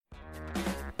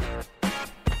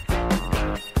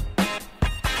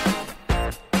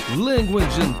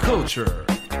Language and Culture.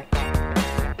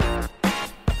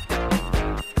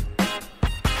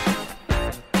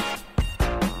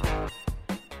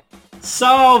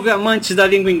 Salve, amantes da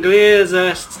língua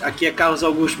inglesa! Aqui é Carlos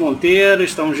Augusto Monteiro,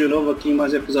 estamos de novo aqui em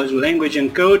mais um episódio do Language and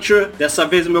Culture. Dessa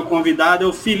vez o meu convidado é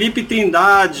o Felipe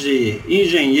Trindade,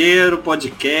 engenheiro,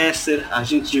 podcaster,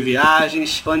 agente de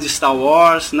viagens, fã de Star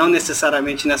Wars, não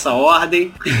necessariamente nessa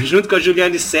ordem. Junto com a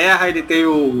Juliane Serra, ele tem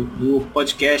o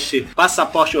podcast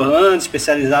Passaporte Orlando,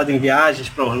 especializado em viagens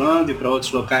para Orlando e para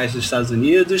outros locais dos Estados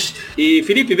Unidos. E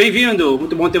Felipe, bem-vindo!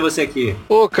 Muito bom ter você aqui.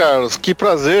 Ô Carlos, que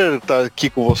prazer estar aqui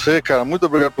com você, cara. Muito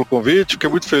obrigado pelo convite, fiquei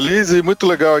muito feliz e muito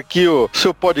legal aqui o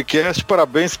seu podcast.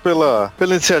 Parabéns pela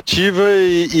iniciativa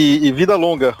e vida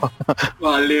longa.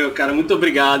 Valeu, cara, muito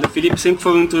obrigado. O Felipe sempre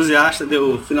foi um entusiasta de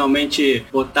eu finalmente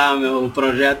botar meu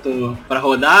projeto para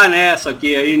rodar, né? Só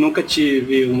que aí nunca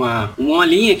tive uma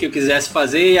linha que eu quisesse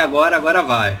fazer e agora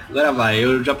vai.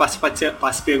 Eu já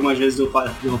participei algumas vezes do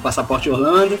Passaporte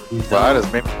Orlando. Então... Várias,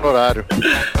 bem pro horário.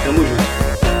 Tamo junto.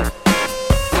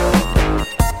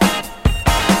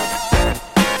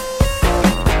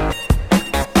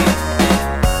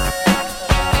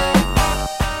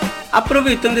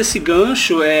 Aproveitando esse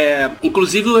gancho,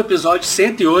 inclusive o episódio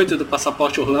 108 do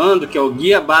Passaporte Orlando, que é o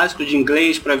Guia Básico de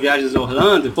Inglês para Viagens a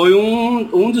Orlando, foi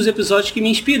um dos episódios que me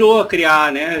inspirou a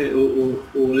criar, né,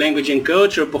 o Language and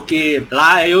Culture, porque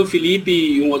lá eu, o Felipe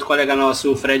e um outro colega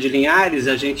nosso, o Fred Linhares,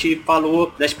 a gente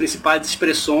falou das principais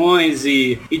expressões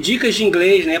e dicas de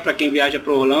inglês, né, para quem viaja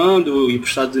para Orlando e para os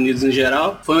Estados Unidos em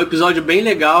geral. Foi um episódio bem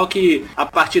legal que, a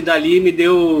partir dali, me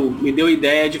deu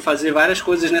ideia de fazer várias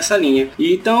coisas nessa linha.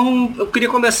 E então, eu queria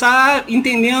começar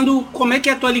entendendo como é que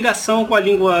é a tua ligação com a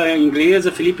língua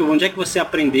inglesa, Felipe. Onde é que você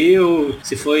aprendeu?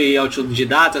 Se foi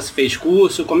autodidata, se fez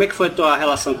curso? Como é que foi a tua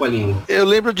relação com a língua? Eu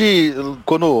lembro de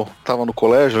quando estava no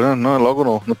colégio, né?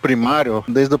 Logo no primário,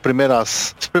 desde as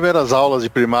primeiras aulas de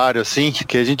primário, assim,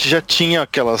 que a gente já tinha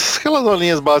aquelas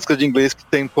aulinhas básicas de inglês que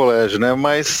tem no colégio, né?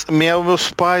 Mas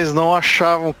meus pais não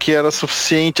achavam que era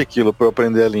suficiente aquilo para eu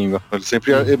aprender a língua.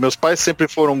 Meus pais sempre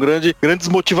foram grandes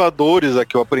motivadores a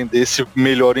que eu aprendesse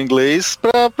melhor inglês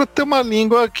para ter uma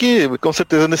língua que com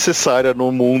certeza é necessária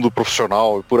no mundo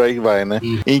profissional e por aí vai, né?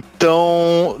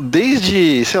 Então,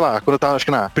 desde, sei lá, quando eu tava acho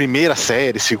que na primeira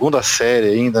série, segunda série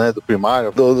ainda, né, do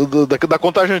primário, da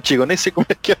contagem antiga, eu nem sei como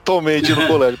é que é atualmente no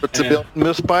colégio, pra saber.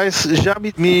 Meus pais já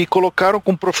me colocaram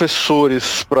com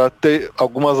professores para ter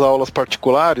algumas aulas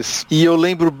particulares e eu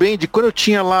lembro bem de quando eu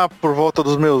tinha lá por volta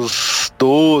dos meus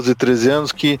 12, 13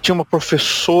 anos, que tinha uma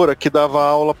professora que dava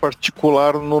aula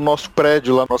particular no nosso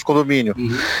prédio, lá no nosso condomínio.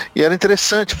 E era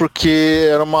interessante porque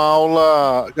era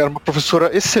uma professora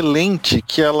excelente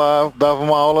que ela dava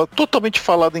uma aula totalmente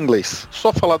falada em inglês.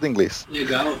 Só falada em inglês.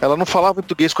 Legal. Ela não falava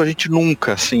português com a gente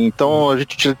nunca, assim. Então a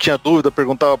gente tinha dúvida,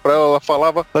 perguntava pra ela,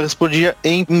 ela respondia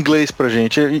em inglês pra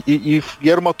gente. E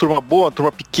era uma turma boa, uma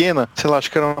turma pequena, sei lá,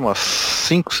 acho que eram umas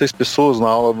 5, 6 pessoas na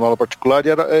aula particular.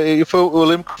 Eu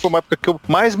lembro que foi uma época que eu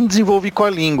mais me desenvolvi com a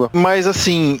língua. Mas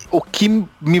assim, o que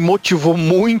me motivou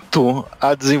muito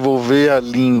a desenvolver a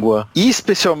língua, e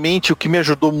especialmente o que me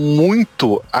ajudou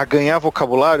muito a ganhar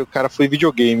vocabulário, cara, foi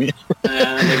videogame.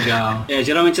 Legal.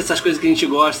 Geralmente essas coisas que a gente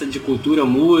gosta de cultura,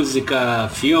 música,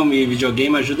 filme,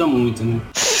 videogame ajuda muito, né?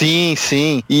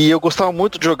 Sim. E eu gostava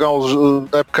muito de jogar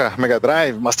na época Mega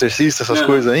Drive, Master System, essas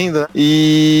coisas ainda.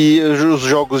 E os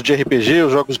jogos de RPG,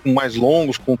 os jogos mais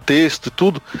longos, com texto e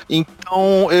tudo.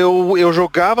 Então eu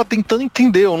jogava tentando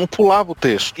entender, eu não pulava o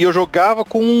texto. E eu jogava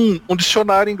com um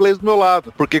dicionário em inglês do meu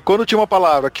lado. Porque quando tinha uma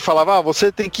palavra que falava,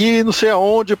 você tem que ir não sei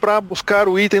aonde pra buscar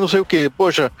o item não sei o que.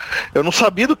 Poxa, eu não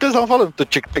sabia do que eles estavam falando. Então eu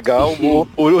tinha que pegar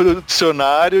o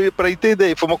dicionário pra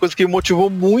entender. E foi uma coisa que me motivou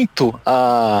muito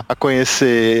a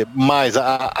conhecer mais,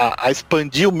 a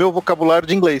expandir o meu vocabulário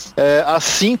de inglês.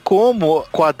 Assim como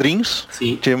quadrinhos.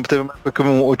 Sim.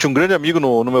 Eu tinha um grande amigo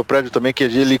no meu prédio também, que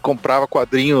ele comprava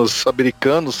quadrinhos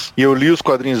americanos e eu li os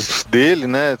quadrinhos dele,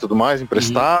 né, tudo mais,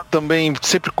 emprestar. Também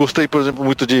sempre gostei, por exemplo,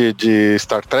 muito de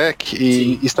Star Trek.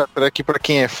 E Star Trek, pra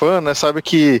quem é fã, né, sabe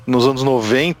que nos anos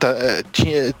 90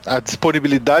 tinha a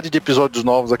disponibilidade de episódios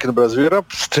novos aqui no Brasil era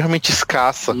extremamente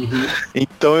escassa.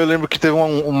 Então eu lembro que teve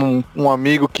um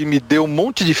amigo que me deu um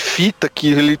monte de fita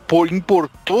que ele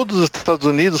importou dos Estados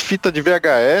Unidos, fita de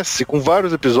VHS com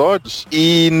vários episódios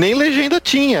e nem legenda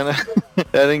tinha, né?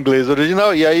 Era inglês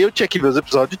original. E aí eu tinha que ver os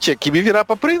episódios, tinha que que me virar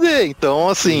para aprender. Então,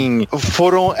 assim,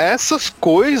 foram essas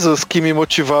coisas que me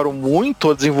motivaram muito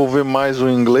a desenvolver mais o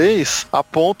inglês, a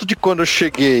ponto de quando eu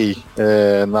cheguei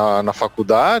na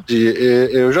faculdade,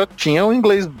 eu já tinha um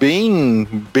inglês bem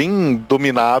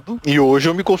dominado, e hoje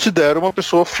eu me considero uma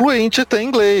pessoa fluente até em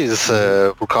inglês.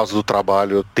 Por causa do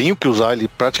trabalho, eu tenho que usar ele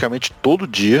praticamente todo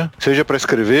dia, seja para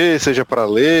escrever, seja para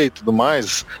ler e tudo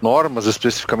mais. Normas,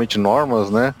 especificamente normas,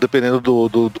 né? Dependendo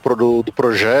do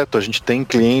projeto, a gente tem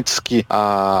clientes que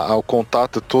o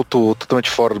contato é totalmente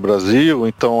fora do Brasil,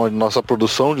 então a nossa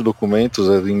produção de documentos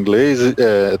é em inglês,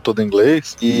 é toda em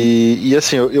inglês, e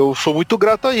assim, eu sou muito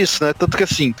grato a isso, né? Tanto que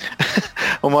assim,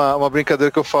 uma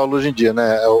brincadeira que eu falo hoje em dia,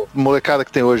 né? A molecada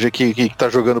que tem hoje aqui, que tá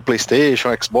jogando PlayStation,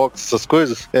 Xbox, essas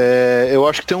coisas, eu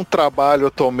acho que tem um trabalho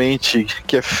atualmente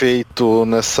que é feito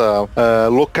nessa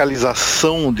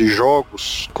localização de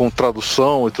jogos, com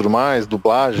tradução e tudo mais,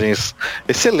 dublagens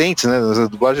excelentes, né?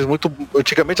 Dublagens muito...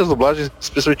 Antigamente as dublagens,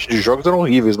 especialmente de jogos, eram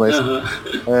horríveis, mas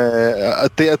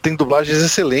tem dublagens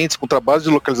excelentes, com trabalhos de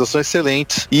localização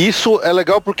excelentes. E isso é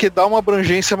legal porque dá uma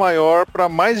abrangência maior para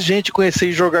mais gente conhecer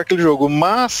e jogar aquele jogo.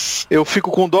 Mas eu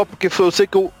fico com dó porque eu sei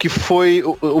que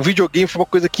o videogame foi uma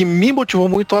coisa que me motivou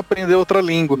muito a aprender outra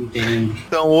língua.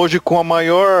 Então hoje, com a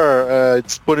maior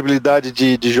disponibilidade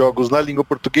de jogos na língua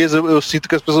portuguesa, eu sinto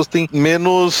que as pessoas têm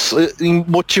menos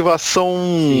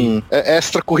motivação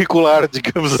extracurricular,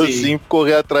 digamos assim,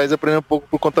 correr atrás e aprender um pouco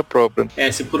por conta própria.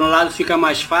 Se por um lado fica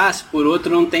mais fácil, por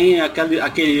outro não tem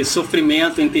aquele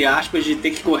sofrimento, entre aspas, de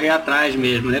ter que correr atrás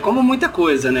mesmo, né? Como muita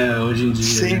coisa, né, hoje em dia.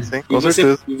 Sim, né? sim, com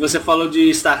certeza. E você falou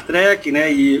de Star Trek,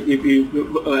 né, e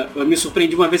eu me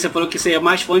surpreendi uma vez, você falou que você é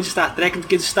mais fã de Star Trek do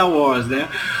que de Star Wars, né?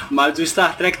 Mas o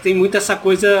Star Trek tem muito essa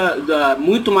coisa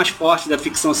muito mais forte da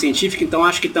ficção científica, então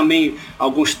acho que também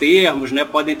alguns termos, né,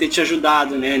 podem ter te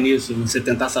ajudado, né, nisso, você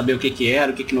tentar saber o que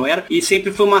era, o que não era, e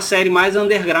sempre foi uma série mais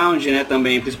underground, né,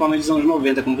 também, principalmente dos anos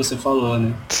 90, como você falou,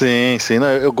 né? Sim,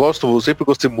 né, eu sempre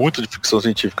gostei muito de ficção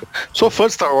científica. Sou fã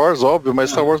de Star Wars, óbvio, mas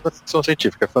Star Wars não é ficção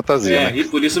científica, é fantasia, né? E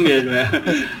por isso mesmo,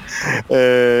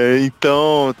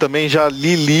 então, também já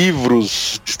li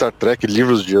livros de Star Trek,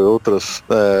 livros de outras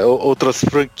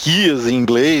franquias em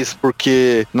inglês,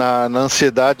 porque na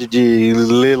ansiedade de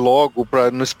ler logo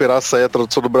pra não esperar sair a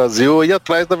tradução do Brasil, eu ia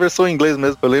atrás da versão em inglês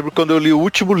mesmo. Eu lembro quando eu li o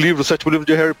último livro, o 7º livro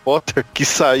de Harry Potter, que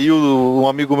saiu, um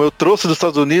amigo meu trouxe dos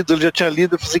Estados Unidos, ele já tinha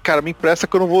lido, eu falei assim, cara, me empresta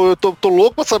que eu não vou, eu tô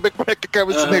louco pra saber como é que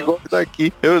acaba esse negócio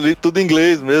daqui. Eu li tudo em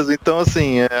inglês mesmo, então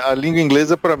assim, a língua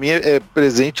inglesa pra mim é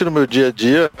presente no meu dia a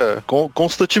dia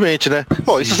constantemente, né?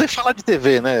 Bom, isso sem falar de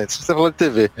TV, né? Isso sem falar de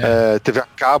TV. TV a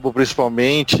cabo,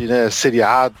 principalmente, né?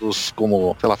 Seriados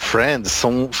como, sei lá, Friends,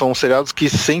 são seriados que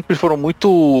sempre foram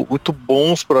muito, muito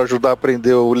bons para ajudar a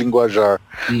aprender o linguajar,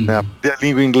 né? Aprender a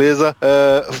língua inglesa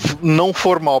não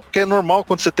formal, porque é normal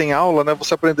quando você tem aula, né?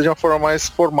 Você aprender de uma forma mais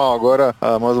formal. Agora,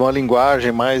 uma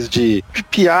linguagem mais de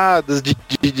piadas,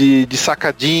 de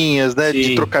sacadinhas, né?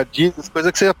 De trocadilhos,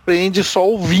 coisa que você aprende só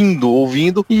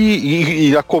ouvindo,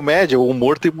 e a comédia, o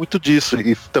humor tem muito disso,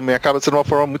 e também acaba sendo uma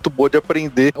forma muito boa de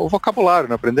aprender o vocabulário,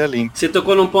 né? Aprender a língua. Você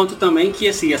tocou num ponto também que,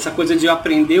 assim, essa coisa de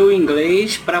aprender o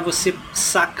inglês para você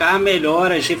sacar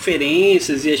melhor as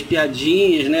referências e as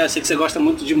piadinhas, né? Eu sei que você gosta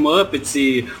muito de Muppets,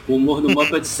 e o humor do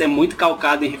Muppets é muito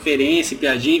calcado em referência e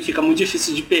piadinha, e fica muito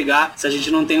difícil de pegar se a gente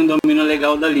não tem um domínio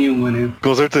legal da língua, né?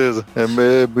 Com certeza, é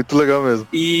muito legal mesmo.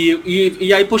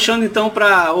 E aí, puxando então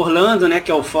para Orlando, né,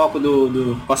 que é o foco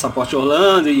do Passaporte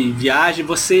Orlando e viagem,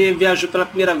 você viajou pela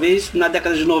primeira vez na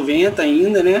década de 90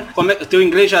 ainda, né? O teu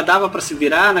inglês já dava para se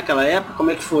virar naquela época?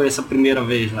 Como é que foi essa primeira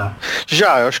vez lá?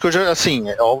 Eu acho que eu já, assim,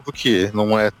 é óbvio que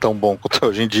não é tão bom quanto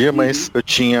hoje em dia, mas eu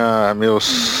tinha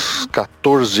meus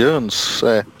 14 anos,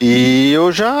 e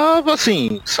eu já,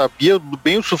 assim, sabia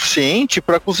bem o suficiente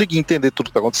para conseguir entender tudo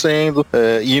que tá acontecendo,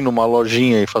 ir numa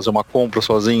lojinha e fazer uma compra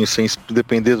sozinho, sem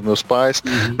depender dos meus pais.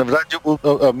 Na verdade,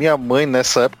 a minha mãe,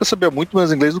 nessa época, sabia muito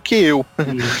mais inglês do que eu.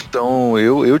 Então,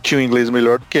 eu tinha um inglês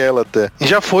melhor do que ela até. E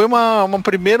já foi um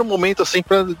primeiro momento, assim,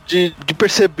 de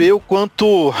perceber o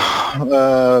quanto,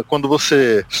 quando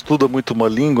você estuda muito uma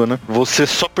língua, né, você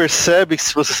só percebe que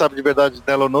se você sabe de verdade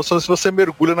dela ou não, só se você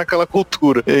mergulha naquela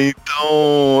cultura.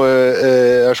 Então,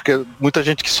 acho que muita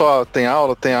gente que só tem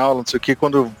aula, não sei o que,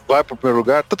 quando vai pro primeiro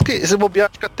lugar, tanto que esse bobear,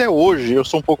 acho que até hoje eu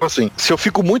sou um pouco assim. Se eu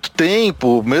fico muito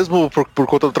tempo, mesmo por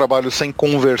conta do trabalho, sem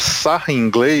conversar em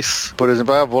inglês, por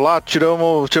exemplo, vou lá,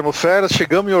 tiramos férias,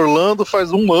 chegamos em Orlando,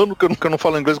 faz um ano que eu não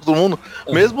falo inglês com todo mundo,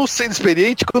 mesmo sendo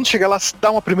experiente, quando chegar lá,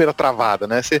 dá uma primeira travada,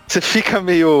 né? Você você fica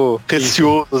meio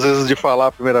receoso, às vezes, de falar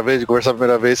a primeira vez, de conversar a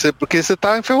primeira vez, porque você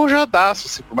tá enferrujadaço,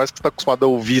 assim, por mais que você tá acostumado a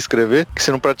ouvir e escrever, que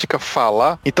você não pratica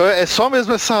falar. Então é só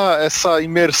mesmo essa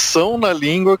imersão na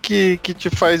língua que te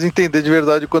faz entender de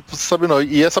verdade o quanto você sabe não.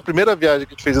 E essa primeira viagem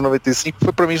que a gente fez em 95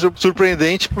 foi pra mim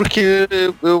surpreendente, porque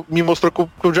me mostrou que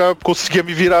eu já conseguia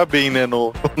me virar bem, né,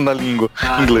 na língua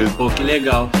inglesa. Pô, que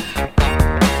legal.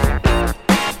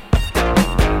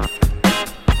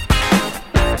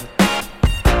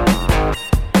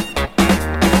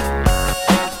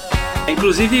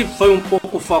 Inclusive, foi um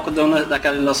pouco o foco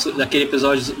daquele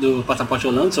episódio do Passaporte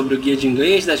Orlando sobre o guia de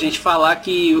inglês, da gente falar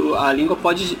que a língua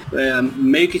pode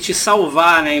meio que te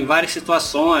salvar, né, em várias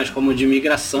situações, como de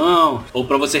imigração, ou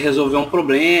para você resolver um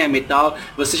problema e tal.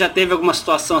 Você já teve alguma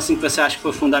situação assim que você acha que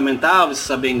foi fundamental você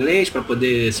saber inglês para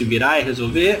poder se virar e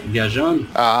resolver, viajando?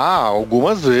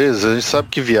 Algumas vezes. A gente sabe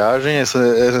que viagem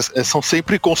são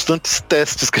sempre constantes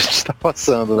testes que a gente está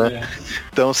passando, né?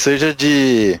 Então, seja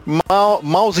de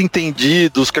maus entendidos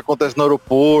que acontecem no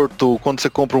aeroporto, quando você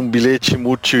compra um bilhete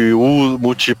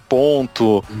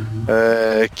multiponto,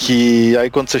 que aí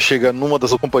quando você chega numa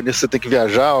das companhias você tem que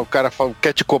viajar, o cara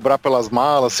quer te cobrar pelas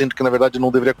malas, sendo que na verdade não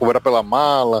deveria cobrar pela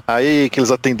mala, aí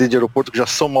aqueles atendentes de aeroporto que já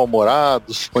são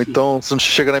mal-humorados, ou então se você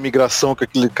chega na imigração que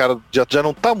aquele cara já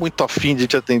não tá muito afim de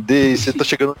te atender, e você tá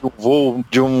chegando de um voo,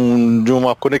 de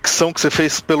uma conexão que você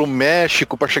fez pelo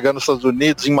México para chegar nos Estados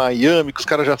Unidos, em Miami, que os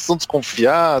caras já são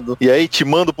desconfiados, e aí te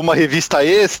mandam pra uma revista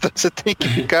extra, você tem que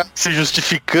ficar se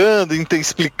justificando,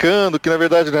 explicando que na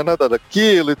verdade não é nada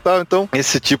daquilo e tal. Então,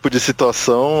 esse tipo de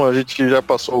situação a gente já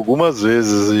passou algumas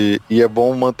vezes e é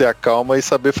bom manter a calma e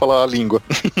saber falar a língua.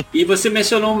 E você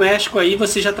mencionou o México aí,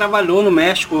 você já trabalhou no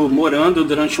México morando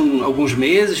durante alguns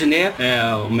meses, né?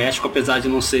 O México, apesar de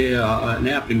não ser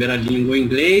a primeira língua em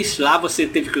inglês, lá você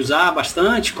teve que usar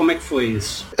bastante, como é que foi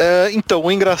isso? Então,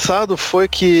 o engraçado foi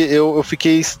que eu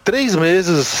fiquei 3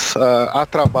 meses a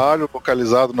trabalho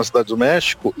localizado na Cidade do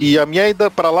México, e a minha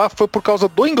ida para lá foi por causa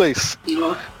do inglês.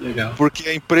 Legal. Porque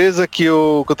a empresa que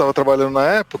eu estava trabalhando na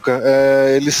época,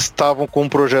 eles estavam com um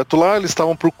projeto lá, eles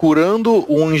estavam procurando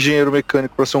um engenheiro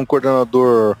mecânico para ser um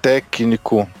coordenador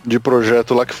técnico de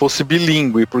projeto lá que fosse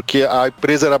bilíngue, porque a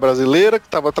empresa era brasileira, que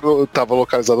estava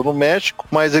localizada no México,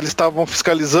 mas eles estavam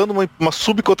fiscalizando uma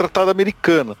subcontratada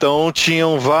americana. Então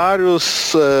tinham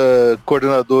vários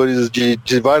coordenadores de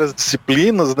várias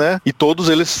disciplinas, né? E todos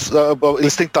eles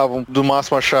tentavam do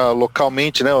máximo achar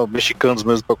localmente, né, mexicanos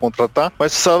mesmo para contratar,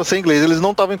 mas precisava ser inglês. Eles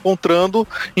não estavam encontrando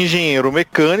engenheiro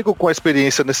mecânico com a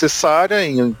experiência necessária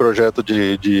em projeto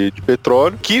de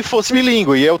petróleo que fosse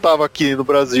bilíngue. E eu tava aqui no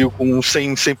Brasil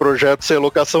sem projeto, sem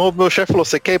locação. O meu chefe falou: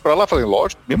 você quer ir para lá? Eu falei: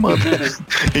 lógico, me manda.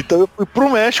 Então eu fui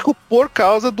pro México por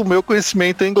causa do meu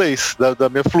conhecimento em inglês, da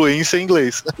minha fluência em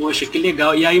inglês. Poxa, que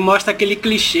legal. E aí mostra aquele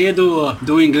clichê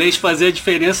do inglês fazer a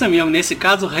diferença mesmo. Nesse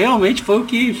caso, realmente foi o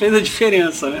que fez a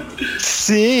diferença, né?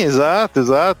 Sim,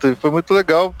 exato. E foi muito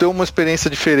legal ter uma experiência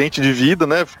diferente de vida,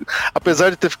 né? Apesar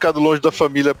de ter ficado longe da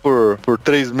família por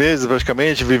 3 meses,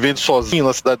 praticamente, vivendo sozinho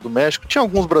na Cidade do México. Tinha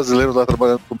alguns brasileiros lá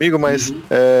trabalhando comigo, mas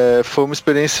foi uma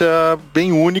experiência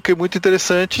bem única e muito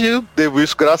interessante. E eu devo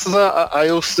isso graças a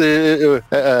eu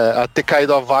a ter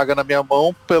caído a vaga na minha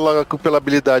mão pela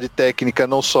habilidade técnica,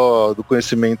 não só do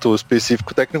conhecimento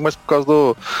específico técnico, mas por causa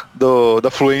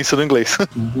da fluência do inglês.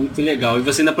 Muito legal. E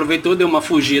você ainda aproveitou, deu uma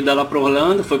fugida lá pro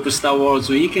Orlando, foi pro Star Wars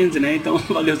Weekend, né? Então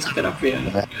valeu super a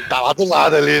pena. Tá lá do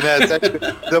lado ali, né? Você acha que eu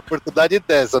ia ter a oportunidade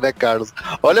dessa, né, Carlos?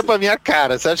 Olha pra minha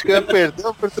cara, você acha que eu ia perder a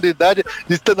oportunidade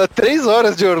de estando a 3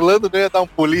 horas de Orlando, não ia dar um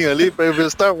pulinho ali pra ir ver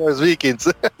Star Wars Weekends?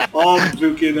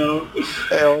 Óbvio que não.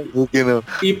 Óbvio que não.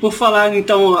 E por falar,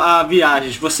 então, a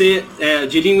viagens, você,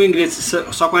 de língua inglesa,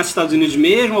 só conhece os Estados Unidos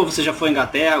mesmo, ou você já foi à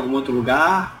Inglaterra, algum outro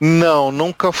lugar? Não,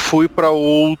 nunca fui pra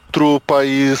outro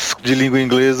país de língua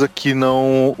inglesa que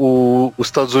não os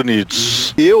Estados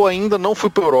Unidos. Eu ainda não fui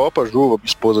pra Europa, a Ju, a minha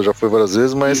esposa, já foi várias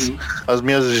vezes, mas as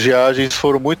minhas viagens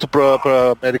foram muito pra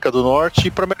América do Norte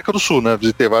e pra América do Sul, né?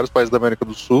 Visitei vários países da América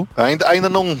do Sul. Ainda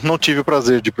não tive o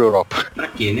prazer de ir pra Europa. Pra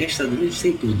quê, né? Estados Unidos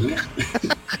tem tudo, né?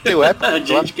 Tem o Apple,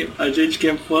 a gente que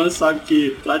é fã sabe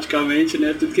que praticamente,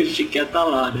 né, tudo que a gente quer tá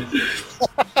lá, né?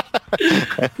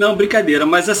 Não, brincadeira,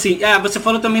 mas assim, você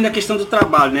falou também da questão do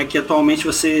trabalho, né, que atualmente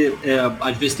você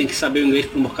às vezes tem que saber o inglês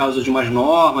por causa de umas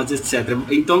normas normas, etc.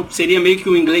 Então seria meio que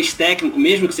o inglês técnico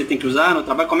mesmo que você tem que usar no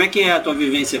trabalho. Como é que é a tua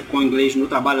vivência com o inglês no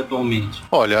trabalho atualmente?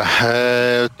 Olha,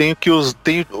 eu tenho que usar,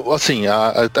 assim,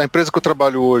 a empresa que eu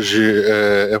trabalho hoje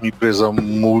é uma empresa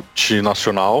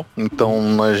multinacional,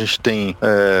 então a gente tem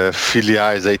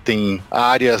filiais, aí tem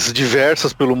áreas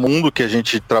diversas pelo mundo que a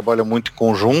gente trabalha muito em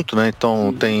conjunto, né?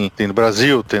 Então tem no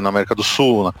Brasil, tem na América do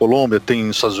Sul, na Colômbia, tem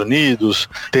nos Estados Unidos,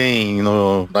 tem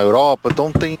na Europa,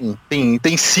 então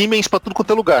tem Siemens para tudo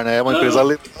quanto é lugar, né? É uma empresa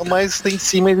alemã, mas tem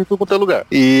Siemens em tudo quanto é lugar.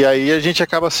 E aí a gente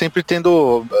acaba sempre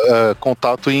tendo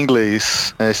contato em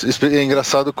inglês. É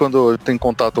engraçado quando tem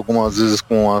contato algumas vezes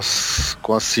com as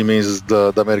Siemens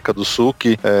da América do Sul,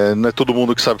 que não é todo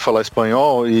mundo que sabe falar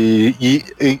espanhol,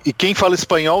 e quem fala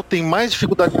espanhol tem mais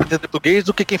dificuldade para entender português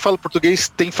do que quem fala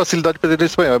português tem facilidade para entender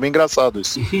espanhol. É bem engraçado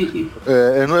isso.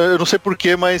 Eu não sei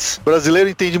porquê, mas brasileiro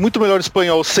entende muito melhor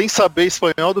espanhol sem saber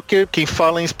espanhol do que quem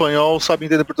fala em espanhol sabe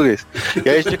entender português. E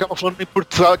aí a gente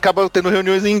acaba tendo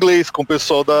reuniões em inglês com o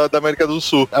pessoal da América do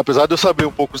Sul. Apesar de eu saber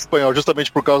um pouco espanhol,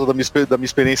 justamente por causa da minha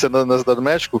experiência na cidade do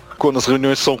México, quando as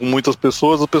reuniões são com muitas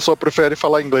pessoas, o pessoal prefere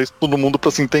falar inglês todo mundo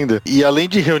para se entender. E além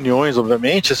de reuniões,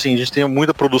 obviamente, assim, a gente tem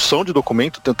muita produção de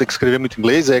documento, então tem que escrever muito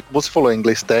inglês, como você falou, é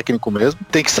inglês técnico mesmo.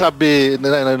 Tem que saber,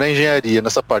 na engenharia,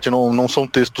 nessa parte, não são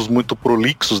textos muito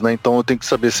prolixos, né? Então eu tenho que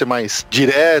saber ser mais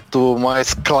direto,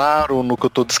 mais claro no que eu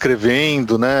tô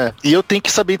descrevendo, né? E eu tenho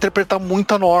que saber interpretar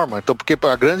muita norma. Então, porque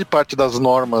a grande parte das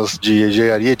normas de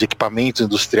engenharia, de equipamentos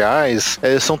industriais,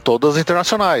 são todas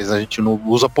internacionais, né? A gente não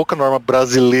usa pouca norma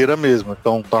brasileira mesmo.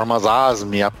 Então, normas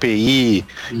ASME, API,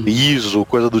 ISO,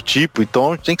 coisa do tipo. Então,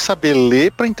 a gente tem que saber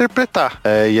ler para interpretar.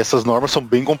 E essas normas são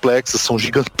bem complexas, são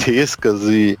gigantescas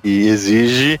e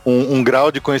exige um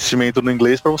grau de conhecimento no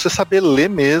inglês para você saber ler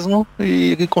mesmo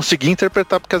e conseguir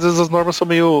interpretar, porque às vezes as normas são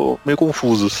meio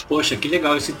confusas. Poxa, que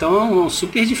legal. Isso então é um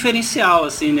super diferencial,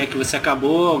 assim, né? Que você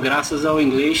acabou, graças ao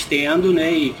inglês, tendo,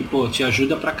 né? E que, pô, te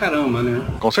ajuda pra caramba, né?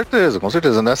 Com certeza, com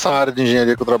certeza. Nessa área de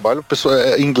engenharia que eu trabalho,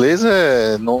 inglês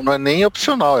não é nem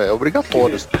opcional, é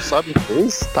obrigatório. Se você sabe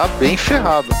inglês, tá bem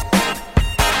ferrado.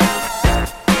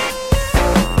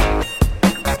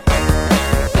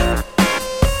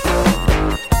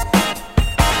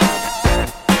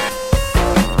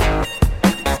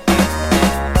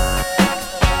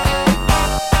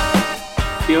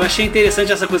 Eu achei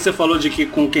interessante essa coisa que você falou de que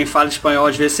com quem fala espanhol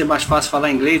às vezes é mais fácil falar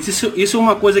inglês. Isso é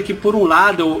uma coisa que, por um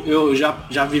lado, eu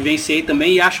já vivenciei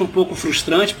também e acho um pouco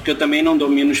frustrante, porque eu também não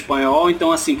domino espanhol.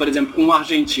 Então, assim, por exemplo, com um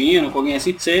argentino, com alguém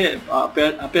assim,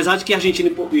 apesar de que Argentina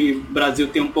e Brasil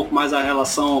tem um pouco mais a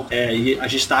relação, e a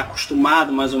gente está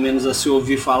acostumado mais ou menos a se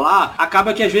ouvir falar,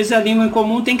 acaba que às vezes a língua em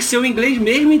comum tem que ser o inglês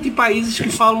mesmo entre países que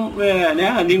falam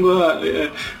né, a língua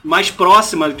mais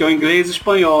próxima, que é o inglês e o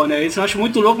espanhol, né? Isso eu acho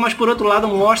muito louco, mas por outro lado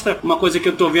mostra uma coisa que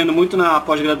eu tô vendo muito na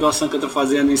pós-graduação que eu tô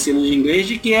fazendo no ensino de inglês,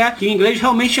 de que o inglês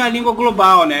realmente é a língua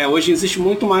global, né? Hoje existe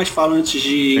muito mais falantes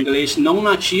de inglês não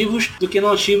nativos do que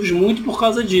nativos, muito por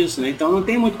causa disso, né? Então não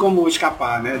tem muito como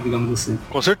escapar, né? Digamos assim.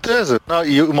 Com certeza.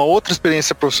 E uma outra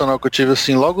experiência profissional que eu tive,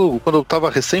 assim, logo quando eu tava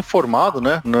recém-formado,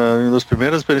 né? Uma das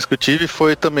primeiras experiências que eu tive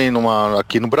foi também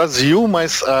aqui no Brasil,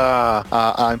 mas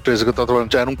a empresa que eu tava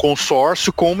trabalhando já era um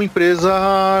consórcio com uma empresa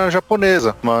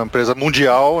japonesa, uma empresa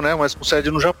mundial, né? Mas com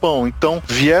sede no Japão. Então,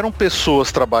 vieram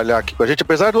pessoas trabalhar aqui com a gente,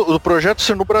 apesar do projeto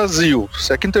ser no Brasil,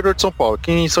 é aqui no interior de São Paulo,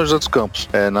 aqui em São José dos Campos,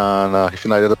 na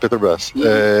refinaria da Petrobras.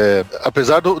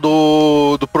 Apesar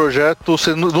do projeto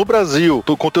ser no Brasil,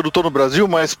 do conteúdo todo no Brasil,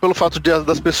 mas pelo fato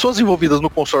das pessoas envolvidas no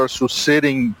consórcio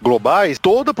serem globais,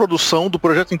 toda a produção do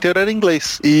projeto inteiro era em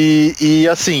inglês. E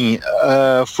assim,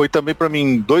 foi também para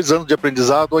mim 2 anos de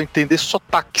aprendizado a entender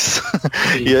sotaques.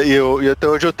 e até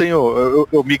hoje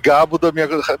eu me gabo da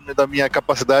minha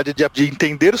capacidade de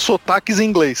entender sotaques em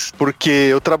inglês, porque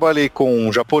eu trabalhei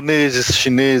com japoneses,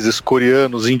 chineses,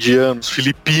 coreanos, indianos,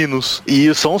 filipinos,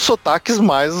 e são os sotaques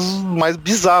mais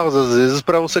bizarros, às vezes,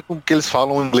 para você, que eles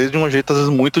falam inglês de um jeito, às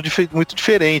vezes, muito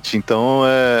diferente. Então,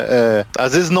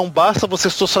 às vezes não basta você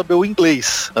só saber o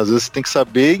inglês, às vezes você tem que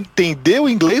saber entender o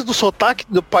inglês do sotaque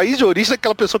do país de origem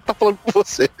daquela pessoa que tá falando com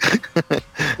você.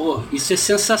 Pô, isso é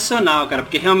sensacional, cara,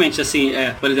 porque realmente, assim,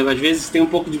 por exemplo, às vezes tem um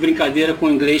pouco de brincadeira com o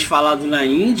inglês falado na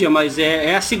Índia, mas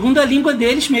é a segunda língua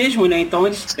deles mesmo, né? Então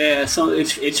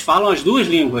eles falam as duas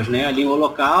línguas, né? A língua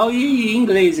local e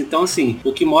inglês. Então, assim,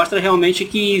 o que mostra realmente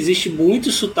que existe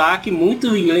muito sotaque,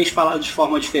 muito inglês falado de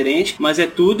forma diferente, mas é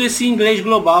tudo esse inglês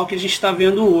global que a gente está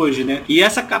vendo hoje, né? E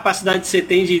essa capacidade que você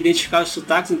tem de identificar os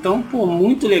sotaques, então, pô,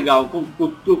 muito legal.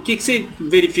 O que você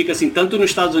verifica, assim, tanto nos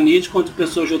Estados Unidos quanto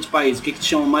pessoas de outros países? O que te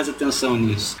chama mais atenção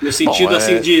nisso? No sentido,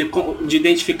 assim, de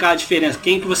identificar a diferença.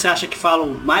 Quem que você acha que fala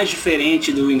mais diferente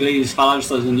diferente do inglês falado nos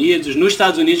Estados Unidos? Nos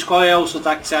Estados Unidos, qual é o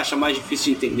sotaque que você acha mais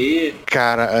difícil de entender?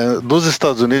 Cara, nos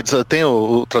Estados Unidos tem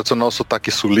o tradicional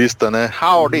sotaque sulista, né?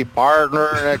 Howdy, partner,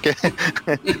 né?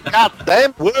 God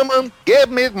damn woman, give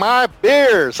me my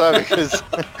beer, sabe?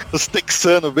 Os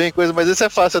texanos, bem coisa, mas esse é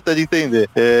fácil até de entender.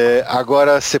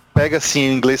 Agora, você pega, assim,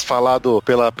 o inglês falado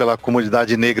pela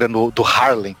comunidade negra do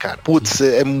Harlem, cara. Putz,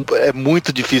 é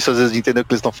muito difícil, às vezes, de entender o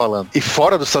que eles estão falando. E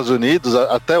fora dos Estados Unidos,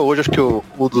 até hoje, acho que o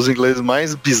dos ingleses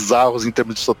mais bizarros em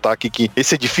termos de sotaque, que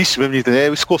esse é difícil mesmo de entender, é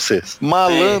o escocês.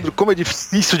 Malandro, como é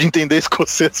difícil de entender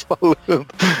escocês falando.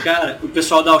 Cara, o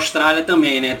pessoal da Austrália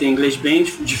também, né? Tem inglês bem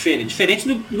diferente. Diferente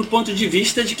do ponto de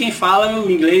vista de quem fala o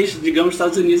inglês, digamos,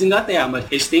 Estados Unidos e Inglaterra. Mas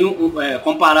eles têm,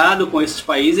 comparado com esses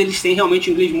países, eles têm realmente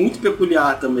um inglês muito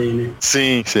peculiar também, né?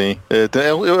 Sim, sim.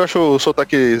 Eu acho o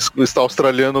sotaque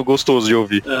australiano gostoso de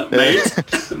ouvir.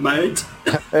 Mate.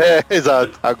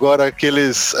 Exato. Agora,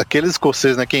 aqueles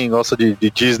escoceses, né? Quem gosta de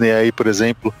Disney aí, por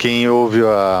exemplo, quem ouve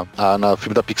no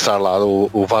filme da Pixar lá,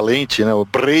 o Valente, né? O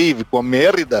Brave com a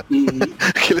merda.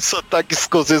 Aquele sotaque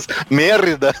escocês,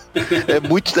 merda. É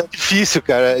muito difícil,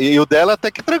 cara. E o dela até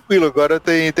que tranquilo. Agora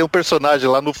tem um personagem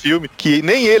lá no filme que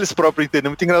nem eles próprios entendem.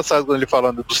 Muito engraçado quando ele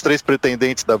falando dos 3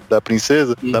 pretendentes da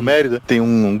princesa, da Mérida. Tem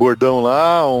um gordão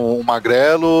lá, um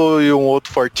magrelo e um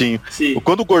outro fortinho. Sim.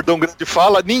 Quando o gordão grande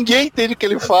fala, ninguém entende o que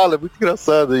ele fala. É muito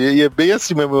engraçado. E é bem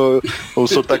assim mesmo o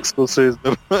sotaque escocês.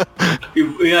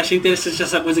 Eu achei interessante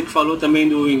essa coisa que falou também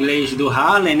do inglês do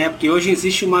Harlem, né? Porque hoje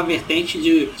existe uma vertente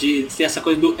de ter essa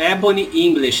coisa do Ebony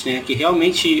English, né? Que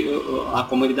realmente a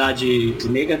comunidade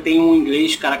negra tem um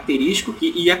inglês característico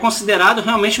e é considerado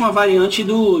realmente uma variante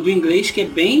do inglês que é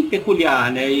bem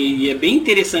peculiar, né? E é bem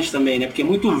interessante também, né? Porque é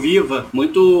muito viva,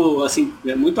 muito, assim,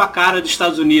 muito a cara dos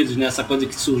Estados Unidos, né? Essa coisa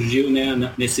que surgiu,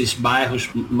 né? Nesses bairros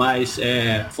mais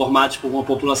formados por uma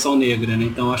população negra, né?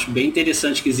 Então eu acho bem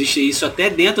interessante que existe isso. Até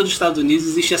dentro dos Estados Unidos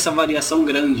existe essa variação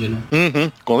grande,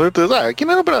 né? Com certeza. Aqui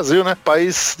nem no Brasil, né?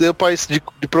 País de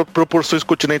proporções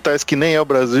continentais que nem é o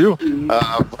Brasil,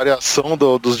 a variação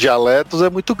dos dialetos é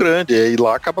muito grande. E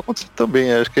lá acaba acontecendo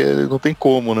também. Acho que não tem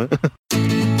como, né?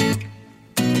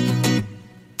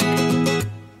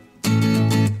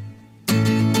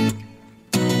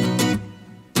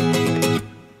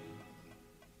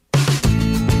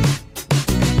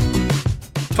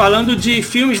 Falando de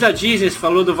filmes da Disney, você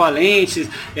falou do Valente,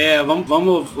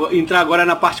 vamos entrar agora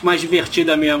na parte mais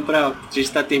divertida mesmo, a gente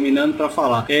está terminando para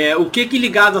falar. O que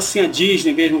ligado assim a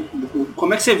Disney mesmo,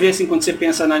 como é que você vê assim quando você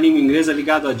pensa na língua inglesa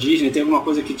ligado à Disney? Tem alguma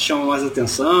coisa que te chama mais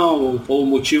atenção ou o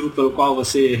motivo pelo qual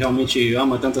você realmente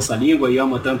ama tanto essa língua e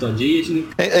ama tanto a Disney?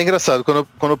 É engraçado, quando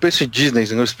eu penso em Disney,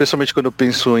 especialmente quando eu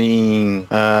penso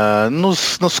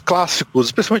nos clássicos,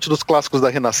 especialmente nos clássicos da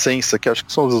Renascença, que acho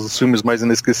que são os filmes mais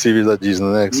inesquecíveis da Disney,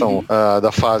 né? Que são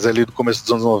da fase ali do começo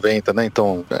dos anos 90, né?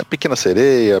 Então, Pequena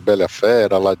Sereia, Bela e a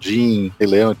Fera, Aladdin, Rei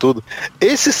Leão e tudo.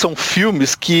 Esses são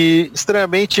filmes que,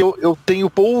 estranhamente, eu tenho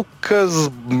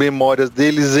poucas memórias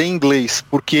deles em inglês,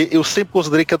 porque eu sempre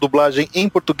considerei que a dublagem em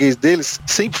português deles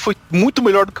sempre foi muito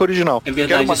melhor do que a original. É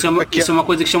verdade, isso é uma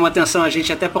coisa que chama atenção a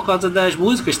gente até por causa das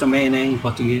músicas também, né? Em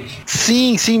português.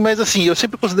 Sim, mas assim, eu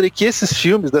sempre considerei que esses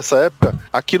filmes dessa época,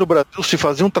 aqui no Brasil, se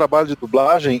fazia um trabalho de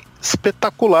dublagem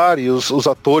espetacular, e os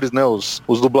atores, né, os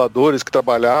dubladores que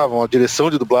trabalhavam, a direção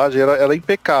de dublagem era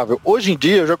impecável. Hoje em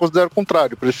dia eu já considero o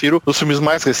contrário, eu prefiro os filmes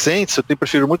mais recentes,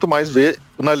 prefiro muito mais ver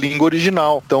na língua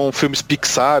original. Então, filmes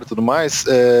Pixar e tudo mais,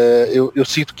 eu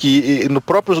sinto que no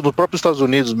próprio Estados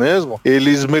Unidos mesmo,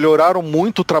 eles melhoraram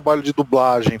muito o trabalho de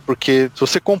dublagem, porque se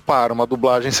você compara uma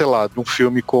dublagem, sei lá, de um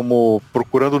filme como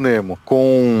Procurando Nemo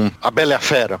com A Bela e a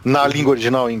Fera na língua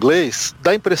original em inglês,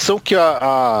 dá a impressão que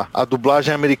a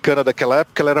dublagem americana daquela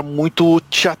época ela era muito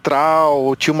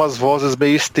teatral, tinha umas vozes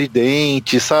meio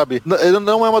estridentes, sabe?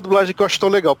 Não é uma dublagem que eu acho tão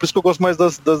legal, por isso que eu gosto mais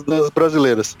das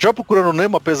brasileiras. Já Procurando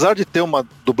Nemo, apesar de ter uma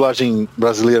dublagem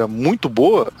brasileira muito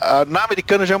boa, na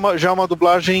americana já é uma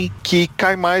dublagem que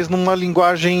cai mais numa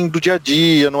linguagem do dia a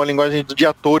dia, numa linguagem de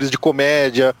atores de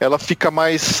comédia, ela fica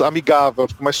mais amigável,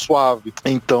 fica mais suave.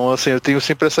 Então, assim, eu tenho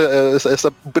sempre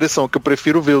essa impressão que eu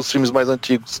prefiro ver os filmes mais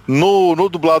antigos no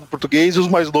dublado português e os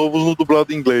mais novos no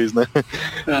dublado inglês, né?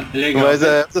 Legal. Mas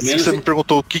assim, você me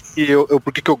perguntou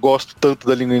por que eu gosto tanto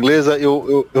da língua inglesa,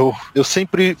 eu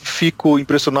sempre fico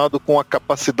impressionado com a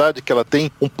capacidade que ela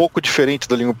tem, um pouco diferente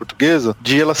da língua portuguesa,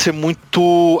 de ela ser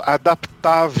muito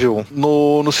adaptável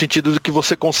no sentido de que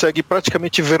você consegue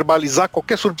praticamente verbalizar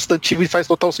qualquer substantivo e faz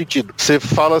total sentido. Você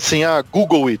fala assim,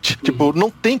 Google it. Tipo, não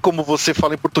tem como você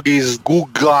falar em português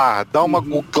googlar, dar uma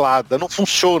googlada, não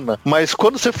funciona. Mas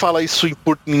quando você fala isso em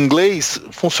inglês,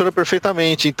 funciona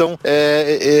perfeitamente. Então,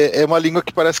 é uma língua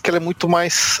que parece que ela é muito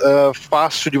mais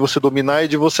fácil de você dominar e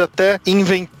de você até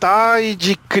inventar e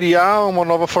de criar uma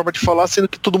nova forma de falar, sendo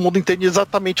que todo mundo entende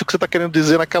exatamente o que você tá querendo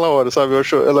dizer naquela hora, sabe? Eu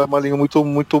acho ela é uma língua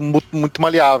muito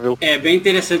maleável. É bem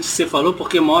interessante o que você falou,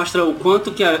 porque mostra o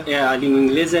quanto que a língua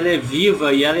inglesa ela é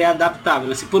viva e ela é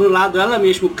adaptável. Se por um lado ela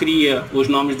mesmo cria os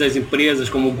nomes das empresas,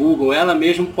 como o Google, ela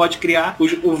mesmo pode criar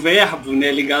o verbo,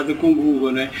 né, ligado com o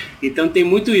Google, né? Então tem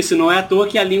muito isso. Não é à toa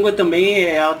que a língua também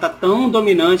ela tá tão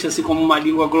dominante assim como uma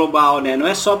língua global, né? Não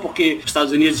é só porque os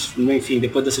Estados Unidos, enfim,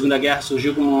 depois da Segunda Guerra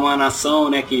surgiu como uma nação,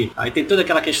 né? Que aí tem toda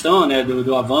aquela questão, né,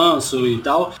 do avanço e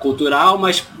tal, cultural,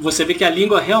 mas você vê que a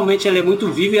língua realmente ela é muito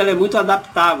viva e ela é muito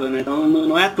adaptável, né? Então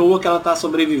não é à toa que ela tá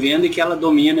sobrevivendo e que ela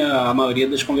domina a maioria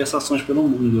das conversações pelo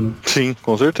mundo, né? Sim,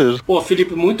 com certeza. Pô,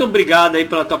 Felipe, muito obrigado aí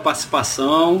pela tua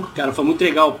participação. Cara, foi muito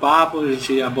legal o papo, a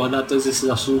gente abordar todos esses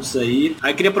assuntos aí.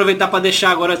 Aí queria aproveitar para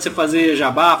deixar agora de você fazer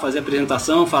jabá, fazer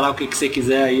apresentação, falar o que você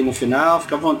quiser aí no final.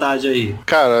 Fica à vontade aí.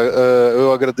 Cara,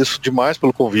 eu agradeço demais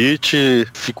pelo convite.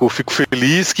 Fico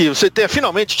feliz que você tenha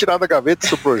finalmente tirado a gaveta do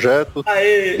seu projeto.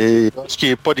 Aê! E acho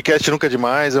que podcast nunca é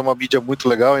demais, é uma mídia muito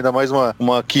legal, ainda mais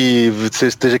uma que você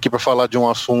esteja aqui para falar de um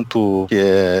assunto que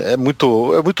é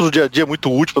muito do dia a dia,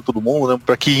 muito útil para todo mundo, né?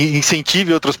 Para que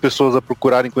incentive outras pessoas a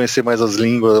procurarem conhecer mais as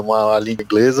línguas, a língua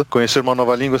inglesa. Conhecer uma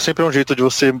nova língua sempre é um jeito de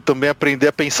você também aprender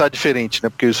a pensar diferente, né?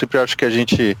 Porque eu sempre acho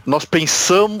que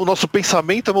nosso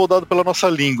pensamento é moldado pela nossa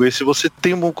língua, e se você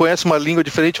conhece uma língua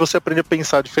diferente, você aprende a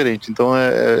pensar diferente, então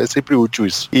é sempre útil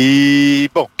isso. E,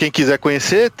 bom, quem quiser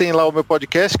conhecer, tem lá o meu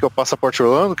podcast, que é o Passaporte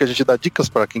Orlando, que a gente dá dicas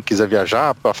para quem quiser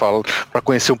viajar, para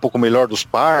conhecer um pouco melhor dos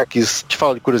parques, te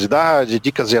fala de curiosidade,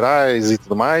 dicas gerais e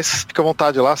tudo mais. Fica à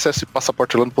vontade lá, acesse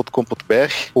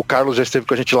passaporteorlando.com.br. O Carlos já esteve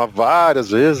com a gente lá várias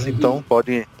vezes, então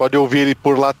pode ouvir ele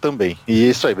por lá também. E é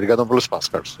isso aí, obrigadão pelo espaço,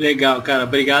 Carlos. Legal, cara,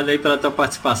 obrigado aí pela tua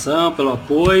participação, pelo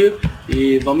apoio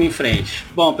e vamos em frente.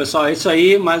 Bom, pessoal, é isso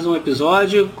aí, mais um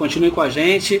episódio, continue com a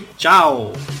gente,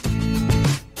 tchau!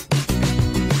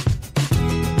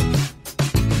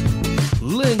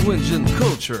 Language and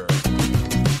Culture.